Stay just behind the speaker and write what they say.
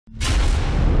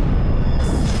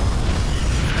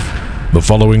The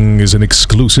following is an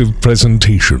exclusive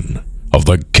presentation of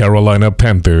the Carolina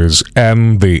Panthers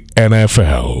and the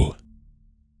NFL.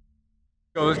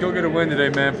 Let's go get a win today,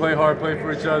 man. Play hard, play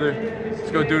for each other.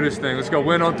 Let's go do this thing. Let's go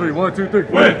win on three. 1, 2, 3,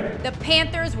 win! The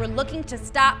Panthers were looking to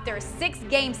stop their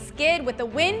 6-game skid with a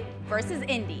win versus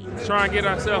Indy. Let's try and get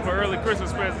ourselves an early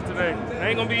Christmas present today. It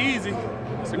ain't gonna be easy.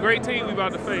 It's a great team we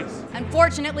about to face.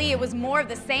 Unfortunately, it was more of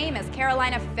the same as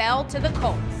Carolina fell to the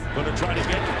Colts. Gonna try to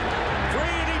get free,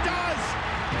 and he does!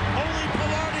 Only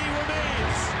Pilardi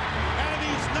remains, and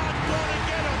he's not gonna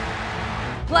get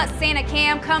him! Plus, Santa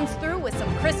Cam comes through with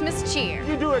some Christmas cheer.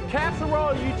 You do a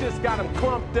casserole, you just got them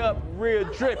clumped up real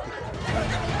drippy.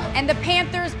 And the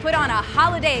Panthers put on a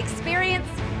holiday experience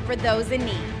for those in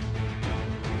need.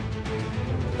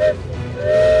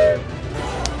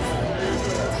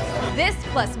 This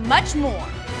plus much more.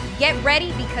 Get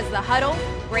ready because the huddle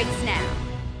breaks now.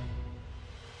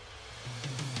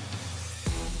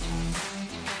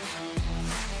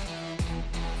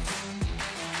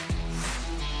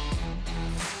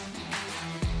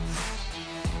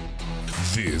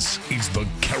 This is the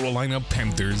Carolina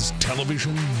Panthers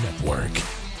Television Network,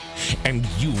 and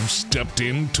you've stepped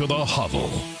into the huddle.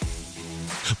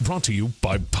 Brought to you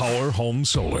by Power Home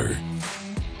Solar.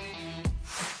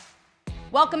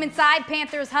 Welcome inside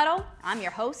Panthers Huddle. I'm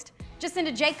your host,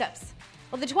 Jacinda Jacobs.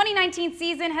 Well, the 2019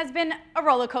 season has been a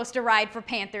roller coaster ride for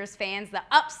Panthers fans. The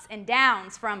ups and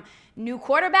downs from new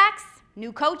quarterbacks,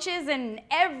 new coaches, and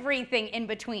everything in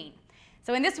between.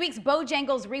 So in this week's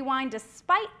Bojangles Rewind,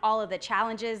 despite all of the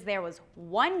challenges, there was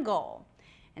one goal,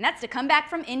 and that's to come back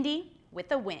from Indy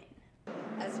with a win.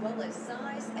 As well as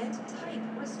size and type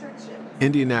restrictions.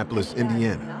 Indianapolis,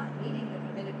 Indiana,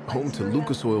 home to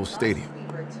Lucas Oil Stadium,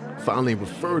 finally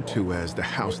referred to as the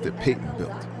house that Peyton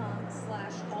built.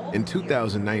 In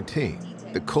 2019,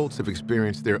 the Colts have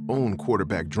experienced their own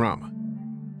quarterback drama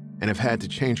and have had to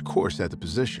change course at the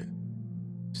position,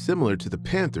 similar to the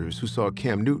Panthers, who saw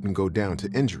Cam Newton go down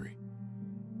to injury,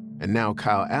 and now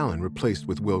Kyle Allen replaced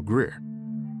with Will Grier.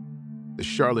 The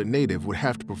Charlotte native would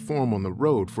have to perform on the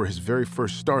road for his very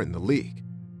first start in the league,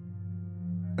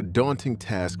 a daunting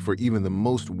task for even the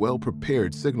most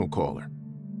well-prepared signal caller.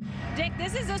 Dick,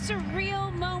 this is a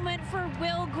surreal moment for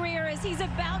Will Grier as he's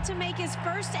about to make his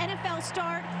first NFL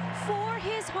start for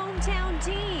his hometown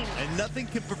team. And nothing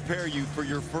can prepare you for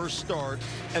your first start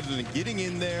other than getting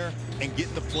in there and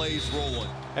getting the plays rolling.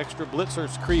 Extra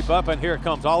blitzers creep up, and here it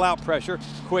comes. All-out pressure.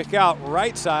 Quick out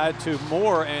right side to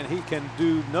Moore, and he can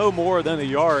do no more than a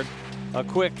yard. A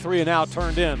quick 3-and-out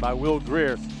turned in by Will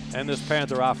Grier and this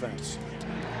Panther offense.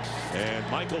 And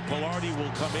Michael Pilardi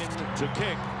will come in to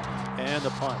kick. And the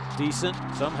punt. Decent.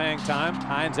 Some hang time.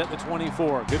 Hines at the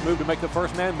 24. Good move to make the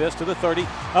first man miss to the 30.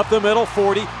 Up the middle,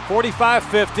 40, 45,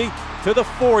 50 to the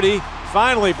 40.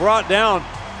 Finally brought down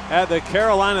at the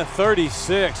Carolina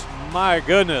 36. My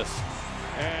goodness.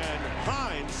 And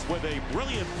Hines, with a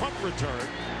brilliant punt return,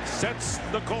 sets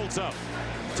the Colts up.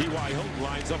 T.Y. Hilton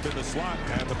lines up in the slot,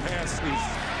 and the pass is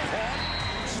caught.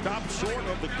 Stopped short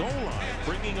of the goal line,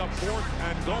 bringing up 4th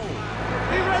and goal.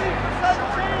 Be ready for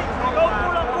 17. Go for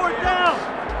it on 4th down.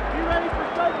 Be ready for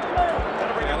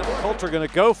 17. The Colts are going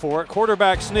to go for it.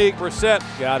 Quarterback sneak. Brissett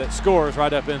got it. Scores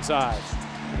right up inside.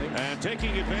 And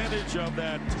taking advantage of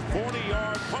that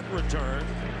 40-yard punt return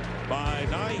by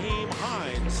Nyheim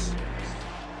Hines.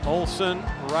 Olsen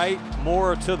right,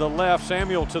 Moore to the left,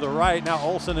 Samuel to the right. Now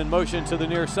Olsen in motion to the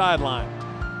near sideline.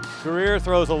 Grier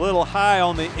throws a little high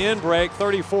on the end break,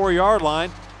 34-yard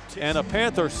line, and a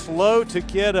Panther slow to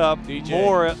get up.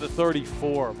 Moore at the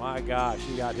 34. My gosh,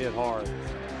 he got hit hard.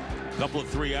 Couple of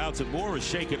 3 outs, and Moore is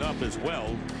shaken up as well.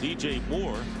 DJ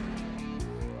Moore.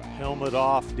 Helmet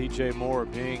off, DJ Moore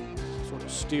being sort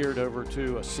of steered over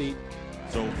to a seat.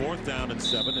 So 4th down and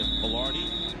 7, and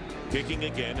Pilardi kicking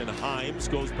again, and Hines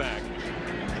goes back.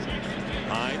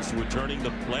 Hines returning the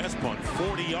last punt,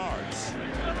 40 yards.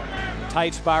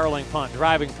 Tight spiraling punt,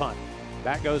 driving punt.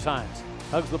 Back goes Hines.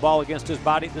 Hugs the ball against his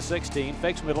body at the 16.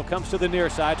 Fakes middle, comes to the near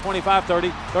side.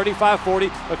 25-30,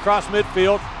 35-40, across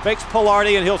midfield. Fakes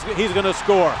Pilardi, and he's going to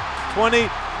score. 20,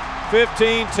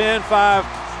 15, 10,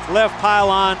 5, left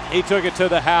pylon. He took it to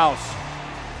the house.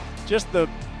 Just the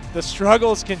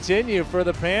struggles continue for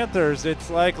the Panthers. It's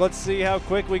like, let's see how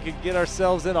quick we can get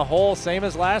ourselves in a hole, same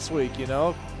as last week, you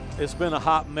know. It's been a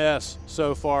hot mess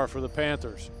so far for the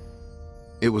Panthers.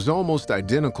 It was almost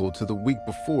identical to the week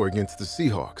before against the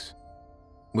Seahawks,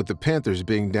 with the Panthers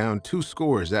being down 2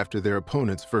 scores after their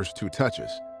opponent's first 2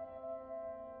 touches.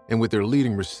 And with their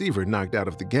leading receiver knocked out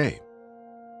of the game,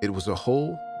 it was a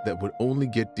hole that would only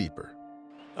get deeper.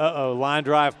 Line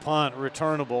drive punt,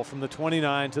 returnable from the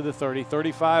 29 to the 30,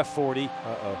 35, 40,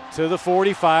 to the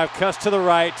 45, cuts to the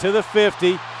right, to the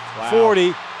 50,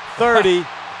 40, 30,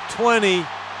 20.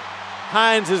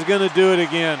 Hines is going to do it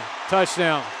again.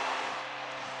 Touchdown.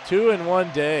 2 in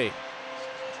 1 day.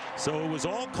 So it was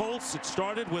all Colts. It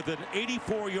started with an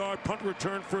 84-yard punt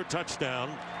return for a touchdown,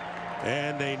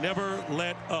 and they never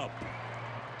let up.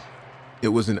 It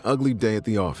was an ugly day at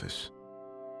the office.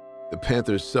 The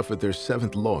Panthers suffered their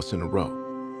 7th loss in a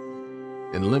row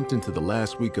and limped into the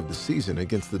last week of the season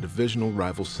against the divisional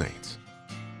rival Saints.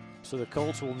 So the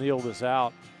Colts will kneel this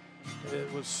out.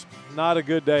 It was not a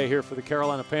good day here for the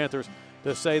Carolina Panthers,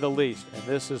 to say the least. And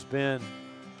this has been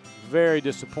very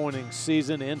disappointing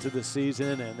season into the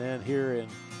season, and then here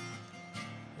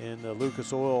in the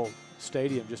Lucas Oil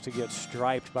Stadium just to get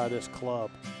striped by this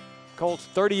club. Colts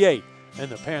 38 and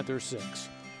the Panthers 6.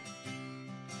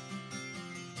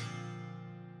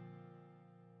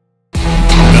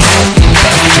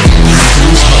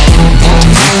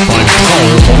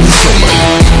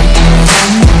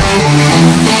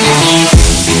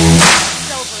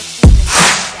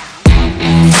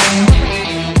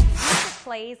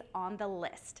 Plays on the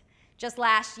list. Just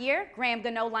last year, Graham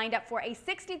Gano lined up for a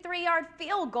 63-yard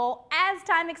field goal as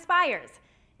time expires.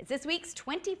 It's this week's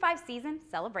 25-season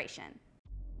celebration.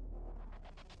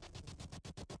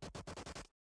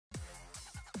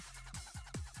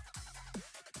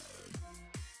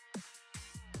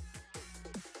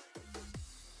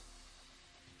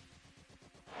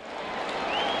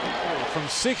 From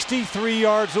 63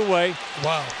 yards away.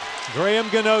 Wow. Graham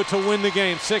Gano to win the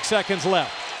game. 6 seconds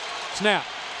left. Snap.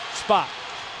 Spot.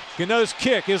 Gano's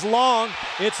kick is long.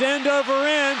 It's end over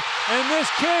end. And this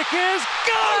kick is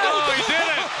good! Oh, he did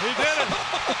it. He did it.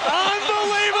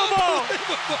 Unbelievable!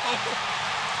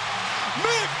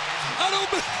 Mick, I don't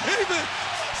believe it.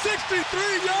 63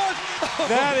 yards. Oh.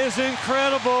 That is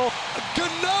incredible.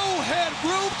 Gano had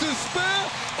room to spare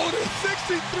on a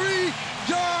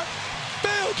 63-yard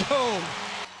field goal.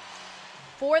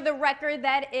 For the record,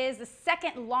 that is the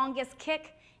second longest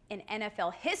kick in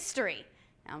NFL history.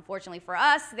 Now, unfortunately for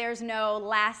us, there's no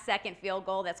last-second field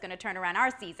goal that's going to turn around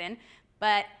our season.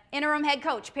 But interim head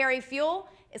coach Perry Fewell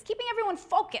is keeping everyone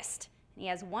focused. He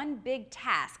has one big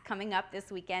task coming up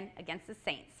this weekend against the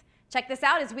Saints. Check this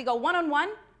out as we go one-on-one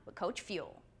with Coach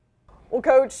Fewell. Well,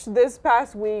 Coach, this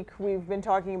past week we've been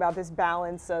talking about this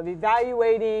balance of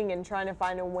evaluating and trying to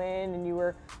find a win, and you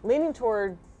were leaning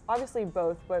toward obviously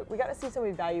both, but we got to see some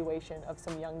evaluation of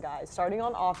some young guys, starting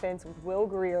on offense with Will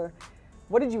Grier.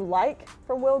 What did you like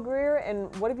from Will Grier,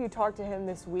 and what have you talked to him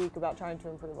this week about trying to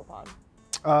improve upon?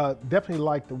 Definitely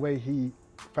liked the way he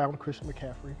found Christian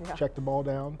McCaffrey, checked the ball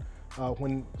down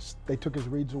when they took his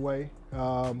reads away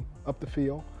up the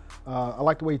field. I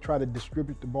like the way he tried to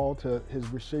distribute the ball to his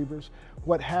receivers.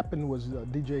 What happened was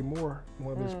DJ Moore,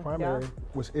 one of his primary,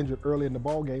 was injured early in the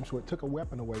ball game, so it took a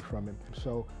weapon away from him.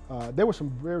 So there were some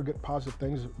very good positive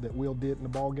things that Will did in the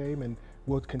ball game, and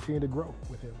we'll continue to grow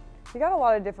with him. You got a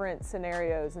lot of different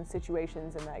scenarios and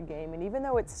situations in that game, and even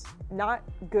though it's not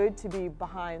good to be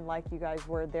behind like you guys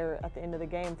were there at the end of the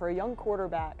game, for a young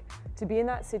quarterback to be in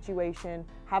that situation,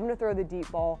 having to throw the deep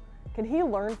ball, can he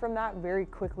learn from that very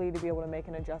quickly to be able to make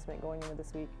an adjustment going into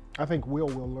this week? I think Will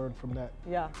learn from that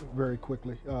very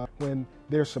quickly. When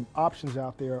there's some options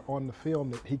out there on the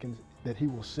film that he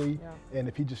will see, and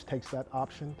if he just takes that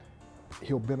option,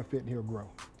 he'll benefit and he'll grow.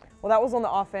 Well, that was on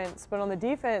the offense, but on the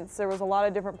defense, there was a lot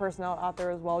of different personnel out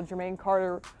there as well. Jermaine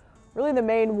Carter, really the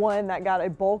main one that got a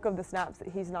bulk of the snaps that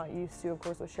he's not used to, of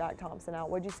course, with Shaq Thompson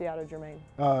out. What did you see out of Jermaine?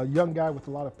 Young guy with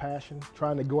a lot of passion,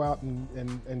 trying to go out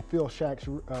and fill Shaq's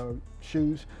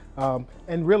shoes.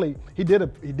 And really, he did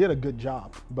a good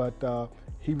job, but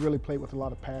he really played with a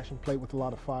lot of passion, played with a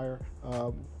lot of fire.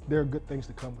 There are good things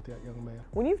to come with that young man.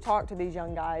 When you've talked to these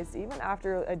young guys, even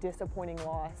after a disappointing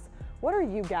loss, what are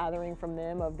you gathering from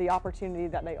them of the opportunity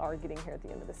that they are getting here at the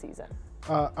end of the season?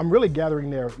 I'm really gathering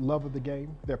their love of the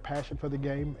game, their passion for the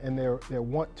game, and their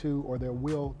want to, or their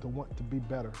will to want to be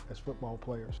better as football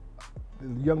players.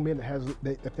 The young men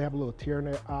if they have a little tear in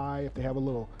their eye, if they have a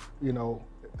little, a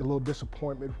little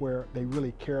disappointment where they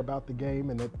really care about the game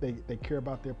and that they care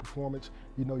about their performance,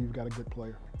 you've got a good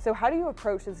player. So how do you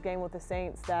approach this game with the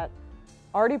Saints that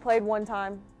already played one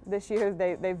time this year?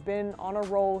 They've been on a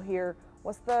roll here.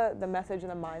 What's the message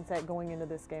and the mindset going into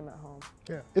this game at home?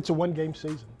 Yeah, it's a one-game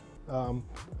season,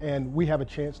 and we have a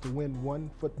chance to win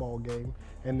one football game,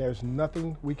 and there's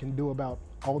nothing we can do about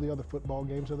all the other football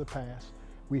games of the past.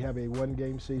 We have a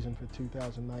one-game season for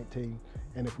 2019,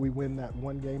 and if we win that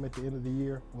one game at the end of the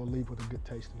year, we'll leave with a good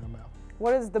taste in our mouth.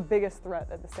 What is the biggest threat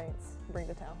that the Saints bring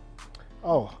to town?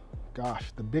 Oh,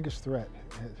 gosh, the biggest threat.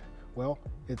 Well,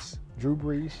 it's Drew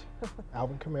Brees,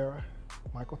 Alvin Kamara,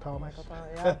 Michael Thomas.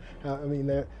 Yeah. I mean,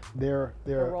 they're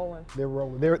rolling. They're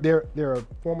rolling. They're a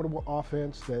formidable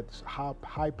offense that's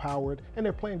high-powered, and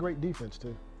they're playing great defense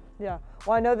too. Yeah.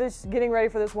 Well, I know this getting ready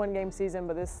for this one-game season,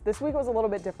 but this week was a little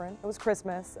bit different. It was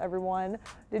Christmas, everyone.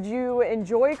 Did you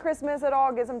enjoy Christmas at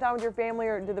all? Get some time with your family,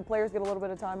 or did the players get a little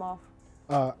bit of time off?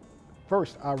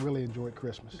 First, I really enjoyed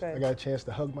Christmas. Okay. I got a chance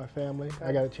to hug my family. Okay.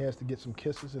 I got a chance to get some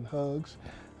kisses and hugs.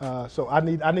 So I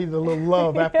needed a little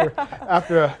love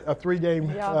after a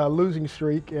 3-game losing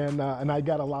streak, and I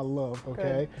got a lot of love.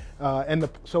 Okay.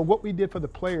 So what we did for the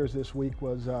players this week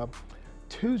was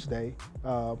Tuesday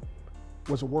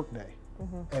was a work day,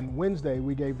 and Wednesday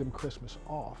we gave them Christmas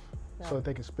off so that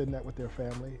they could spend that with their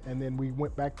family, and then we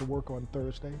went back to work on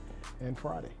Thursday and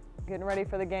Friday. Getting ready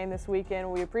for the game this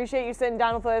weekend. We appreciate you sitting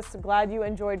down with us. Glad you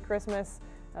enjoyed Christmas.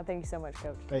 Thank you so much,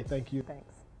 Coach. Hey, thank you.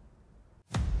 Thanks.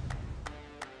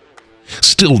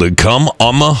 Still to come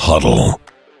on the Huddle,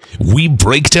 we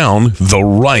break down the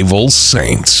rival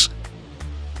Saints.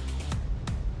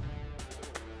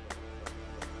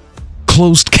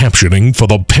 Closed captioning for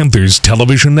the Panthers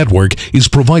Television Network is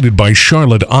provided by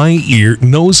Charlotte Eye, Ear,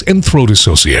 Nose, and Throat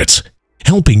Associates,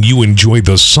 helping you enjoy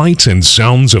the sights and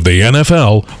sounds of the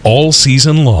NFL all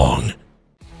season long.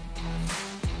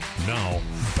 Now,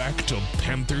 back to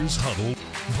Panthers Huddle,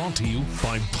 brought to you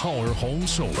by Power Home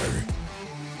Solar.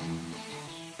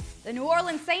 The New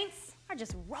Orleans Saints are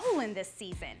just rolling this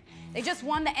season. They just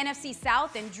won the NFC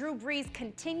South, and Drew Brees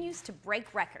continues to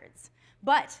break records.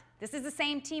 But this is the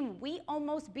same team we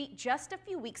almost beat just a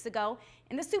few weeks ago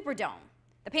in the Superdome.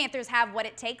 The Panthers have what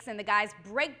it takes, and the guys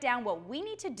break down what we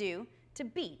need to do to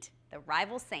beat the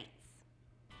rival Saints.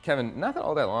 Kevin, not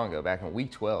all that long ago, back in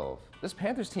Week 12, this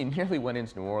Panthers team nearly went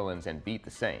into New Orleans and beat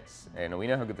the Saints. And we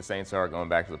know how good the Saints are going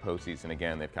back to the postseason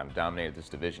again. They've kind of dominated this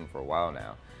division for a while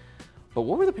now. But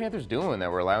what were the Panthers doing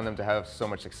that were allowing them to have so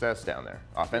much success down there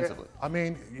offensively? Yeah, I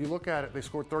mean, you look at it, they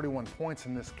scored 31 points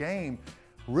in this game.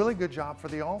 Really good job for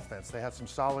the offense. They had some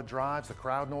solid drives. The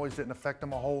crowd noise didn't affect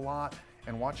them a whole lot.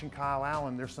 And watching Kyle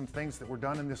Allen, there's some things that were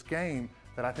done in this game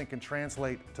that I think can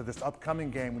translate to this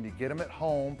upcoming game when you get him at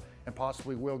home and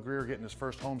possibly Will Grier getting his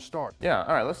first home start. Yeah,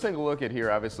 all right, let's take a look at here.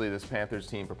 Obviously, this Panthers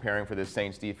team preparing for this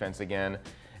Saints defense again.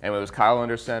 And it was Kyle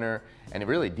under center, and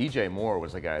really DJ Moore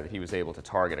was the guy that he was able to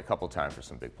target a couple times for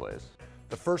some big plays.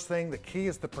 The first thing, the key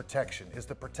is the protection. Is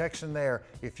the protection there?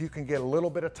 If you can get a little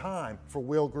bit of time for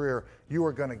Will Grier, you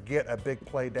are going to get a big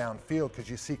play downfield because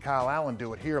you see Kyle Allen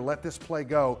do it here. Let this play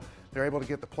go. They're able to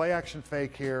get the play action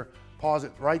fake here. Pause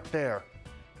it right there.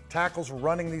 Tackles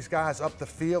running these guys up the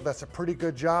field. That's a pretty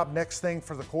good job. Next thing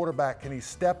for the quarterback, can he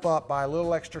step up by a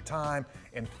little extra time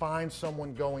and find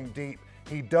someone going deep?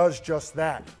 He does just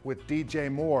that with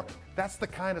DJ Moore. That's the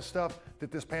kind of stuff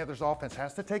that this Panthers offense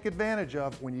has to take advantage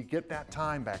of when you get that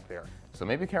time back there. So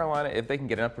maybe Carolina, if they can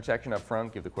get enough protection up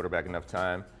front, give the quarterback enough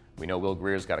time. We know Will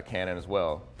Grier's got a cannon as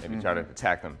well. Maybe try to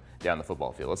attack them down the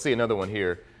football field. Let's see another one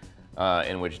here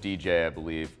in which DJ, I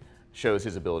believe, shows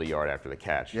his ability yard after the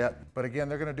catch. Yeah, but again,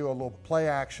 they're going to do a little play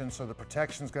action, so the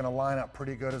protection's going to line up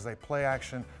pretty good as they play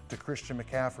action to Christian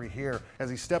McCaffrey here. As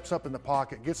he steps up in the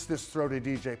pocket, gets this throw to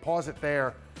DJ, pause it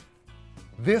there.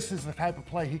 This is the type of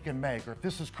play he can make, or if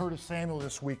this is Curtis Samuel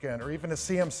this weekend, or even a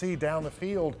CMC down the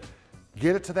field,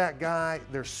 get it to that guy.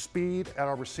 There's speed at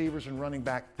our receivers and running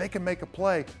back. They can make a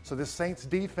play. So this Saints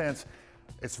defense,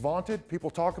 it's vaunted, people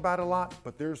talk about it a lot,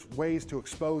 but there's ways to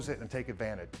expose it and take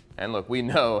advantage. And look, we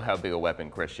know how big a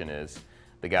weapon Christian is.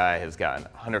 The guy has gotten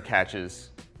 100 catches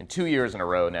in 2 years in a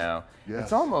row now. Yes.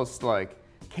 It's almost like,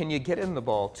 can you get in the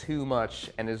ball too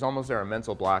much? And there's almost there a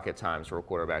mental block at times for a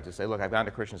quarterback to say, look, I've gone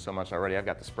to Christian so much already, I've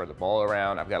got to spread the ball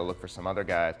around, I've got to look for some other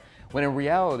guys. When in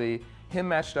reality, him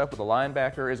matched up with a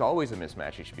linebacker is always a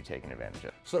mismatch he should be taking advantage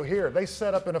of. So here, they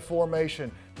set up in a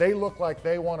formation. They look like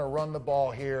they want to run the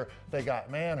ball here. They got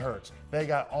Manhurts. They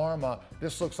got Arma.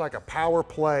 This looks like a power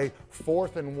play,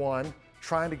 4th and 1,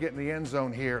 trying to get in the end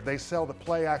zone here. They sell the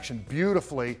play action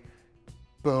beautifully.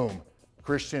 Boom.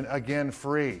 Christian again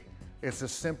free. It's a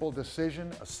simple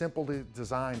decision, a simple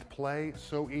designed play,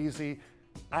 so easy.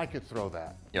 I could throw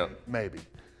that. Yep. Maybe.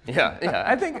 Yeah,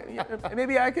 I think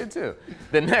maybe I could too.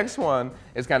 The next one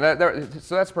is kind of,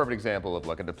 so that's a perfect example of,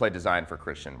 look, a play designed for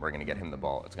Christian. We're going to get him the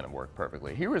ball. It's going to work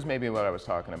perfectly. Here was maybe what I was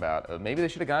talking about. Maybe they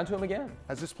should have gone to him again.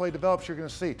 As this play develops, you're going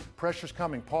to see pressure's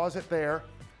coming. Pause it there.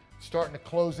 Starting to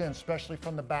close in, especially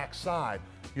from the backside.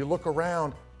 You look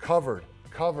around, covered,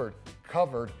 covered,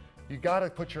 covered. You got to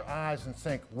put your eyes and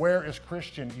think, where is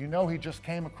Christian? You know he just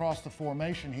came across the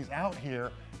formation. He's out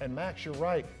here. And Max, you're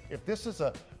right. If this is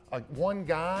a one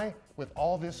guy with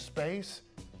all this space,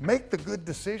 make the good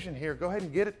decision here. Go ahead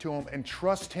and get it to him and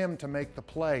trust him to make the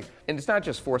play. And it's not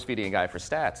just force-feeding a guy for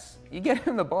stats. You get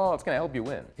him the ball, it's going to help you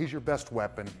win. He's your best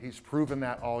weapon. He's proven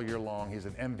that all year long. He's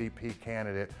an MVP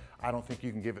candidate. I don't think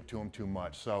you can give it to him too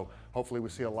much. So hopefully we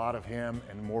see a lot of him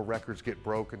and more records get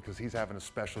broken because he's having a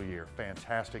special year.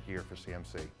 Fantastic year for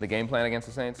CMC. The game plan against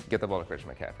the Saints, get the ball to Christian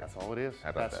McCaffrey. That's all it is. How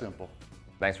about that simple.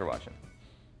 Thanks for watching.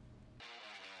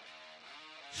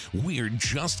 We're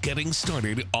just getting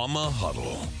started on the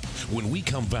huddle. When we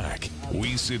come back,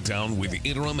 we sit down with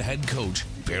interim head coach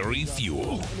Barry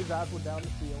Fuel.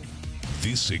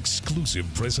 This exclusive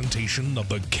presentation of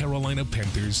the Carolina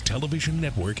Panthers television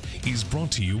network is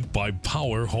brought to you by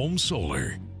Power Home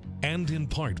Solar and in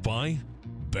part by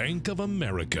Bank of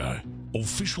America,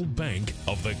 official bank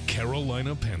of the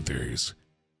Carolina Panthers.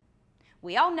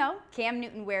 We all know Cam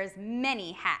Newton wears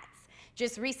many hats.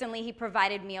 Just recently, he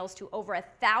provided meals to over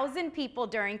 1,000 people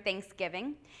during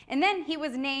Thanksgiving. And then he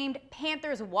was named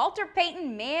Panthers Walter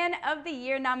Payton Man of the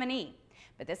Year nominee.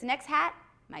 But this next hat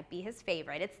might be his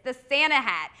favorite. It's the Santa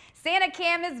hat. Santa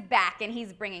Cam is back, and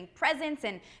he's bringing presents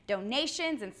and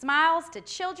donations and smiles to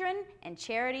children and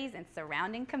charities and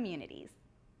surrounding communities.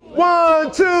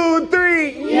 1, 2,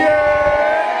 3,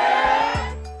 yeah!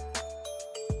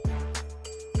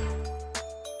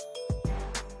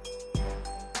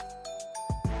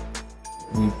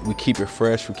 We keep it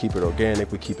fresh, we keep it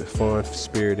organic, we keep it fun,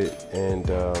 spirited, and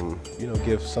you know,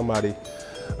 give somebody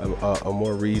a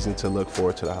more reason to look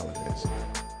forward to the holidays.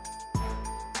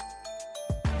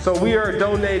 So we are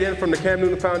donating from the Cam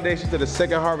Newton Foundation to the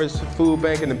Second Harvest Food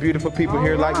Bank and the beautiful people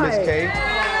here like Miss Kay.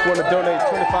 Want to donate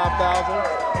 $25,000.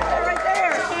 Right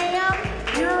there, Cam,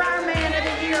 you're our Man of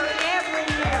the Year every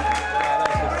year. Man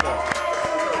of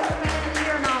the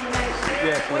Year nomination.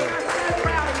 Yes, ma'am. We're so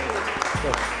proud of you.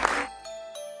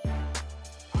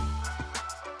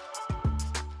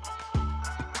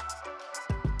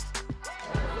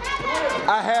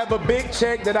 I have a big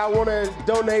check that I want to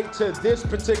donate to this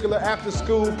particular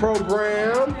after-school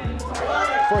program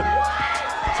for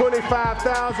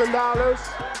 $25,000.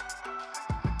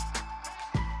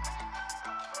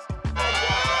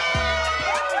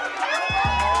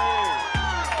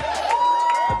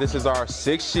 This is our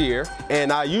 6th year,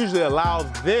 and I usually allow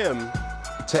them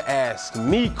to ask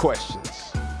me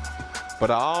questions,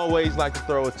 but I always like to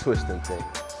throw a twist in things.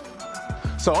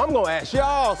 So I'm gonna ask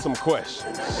y'all some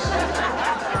questions.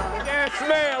 Yes,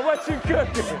 ma'am. What you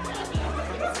cooking?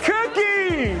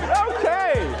 Cookies.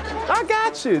 Okay. I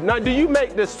got you. Now, do you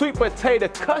make the sweet potato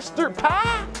custard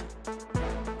pie?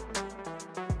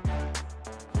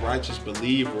 Righteous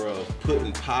believer of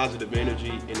putting positive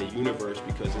energy in the universe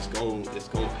because it's going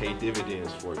to pay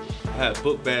dividends for you. I have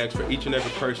book bags for each and every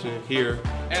person here,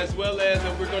 as well as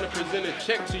we're going to present a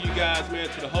check to you guys, man,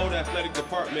 to the whole athletic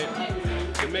department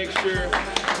to make sure.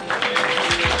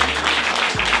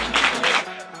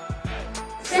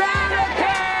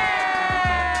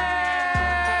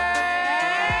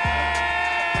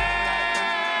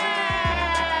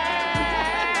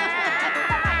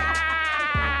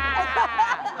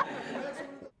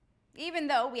 Even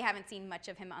though we haven't seen much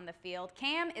of him on the field,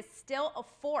 Cam is still a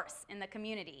force in the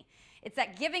community. It's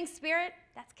that giving spirit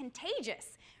that's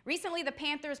contagious. Recently, the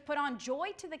Panthers put on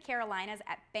Joy to the Carolinas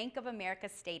at Bank of America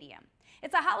Stadium.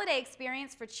 It's a holiday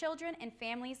experience for children and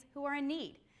families who are in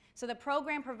need. So the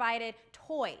program provided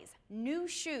toys, new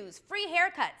shoes, free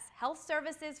haircuts, health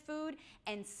services, food,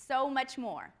 and so much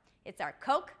more. It's our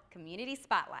Coke Community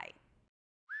Spotlight.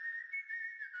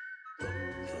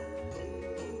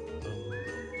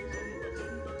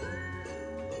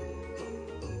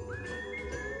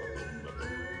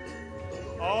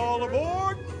 All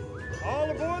aboard!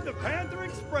 All aboard the Panther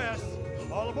Express!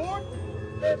 All aboard!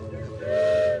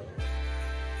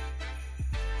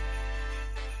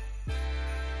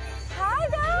 Hi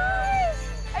guys!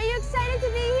 Are you excited to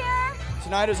be here?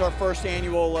 Tonight is our first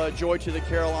annual Joy to the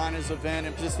Carolinas event.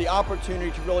 It's just the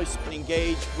opportunity to really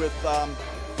engage with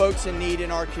folks in need in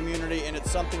our community, and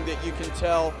it's something that you can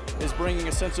tell is bringing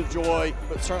a sense of joy,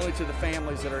 but certainly to the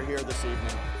families that are here this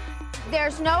evening.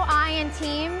 There's no I in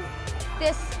team.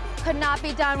 This could not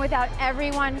be done without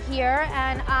everyone here,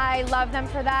 and I love them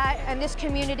for that. And this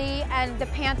community and the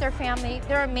Panther family,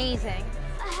 they're amazing.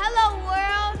 Hello,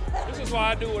 world. This is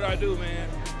why I do what I do, man.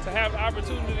 To have the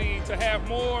opportunity to have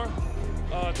more,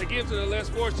 to give to the less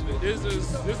fortunate. This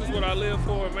is what I live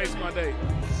for. It makes my day.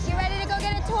 You ready to go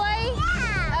get a toy?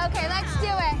 Yeah. Okay, let's do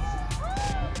it.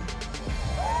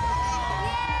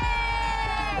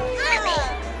 Yay!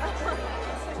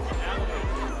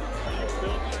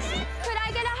 Could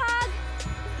I get a hug?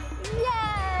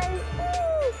 Yes.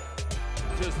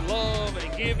 Just love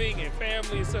and giving and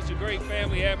family. It's such a great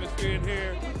family atmosphere in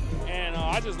here, and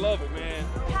I just love it, man.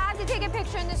 You have to take a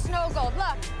picture in the snow gold.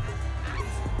 Look,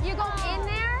 you go in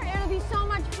there, it'll be so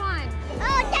much fun.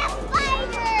 Oh, the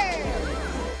fighter!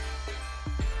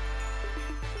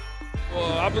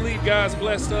 Well, I believe God's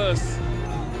blessed us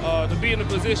to be in the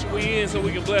position we're in so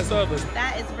we can bless others.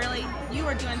 That is really, you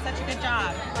are doing such a good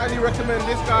job. Highly recommend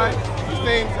this guy. His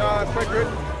name's Frederick.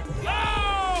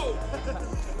 Oh!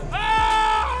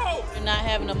 Oh! Not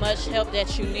having the much help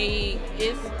that you need,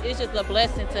 it's just a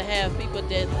blessing to have people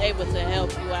that's able to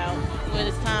help you out when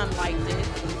it's time like this.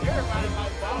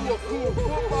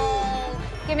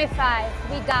 Give me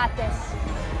 5. We got this.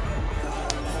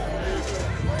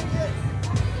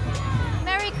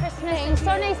 Merry Christmas. It was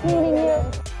so nice meeting you.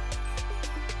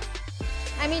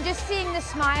 I mean, just seeing the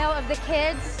smile of the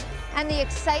kids and the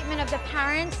excitement of the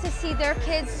parents to see their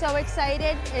kids so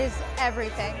excited is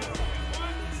everything.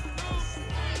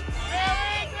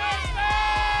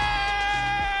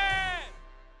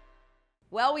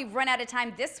 Well, we've run out of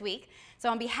time this week, so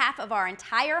on behalf of our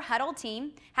entire Huddle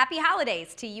team, happy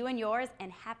holidays to you and yours,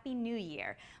 and Happy New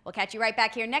Year. We'll catch you right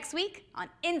back here next week on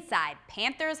Inside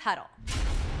Panthers Huddle.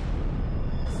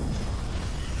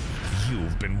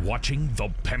 You've been watching the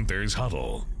Panthers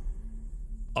Huddle,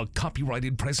 a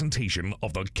copyrighted presentation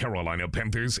of the Carolina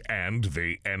Panthers and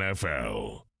the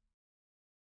NFL.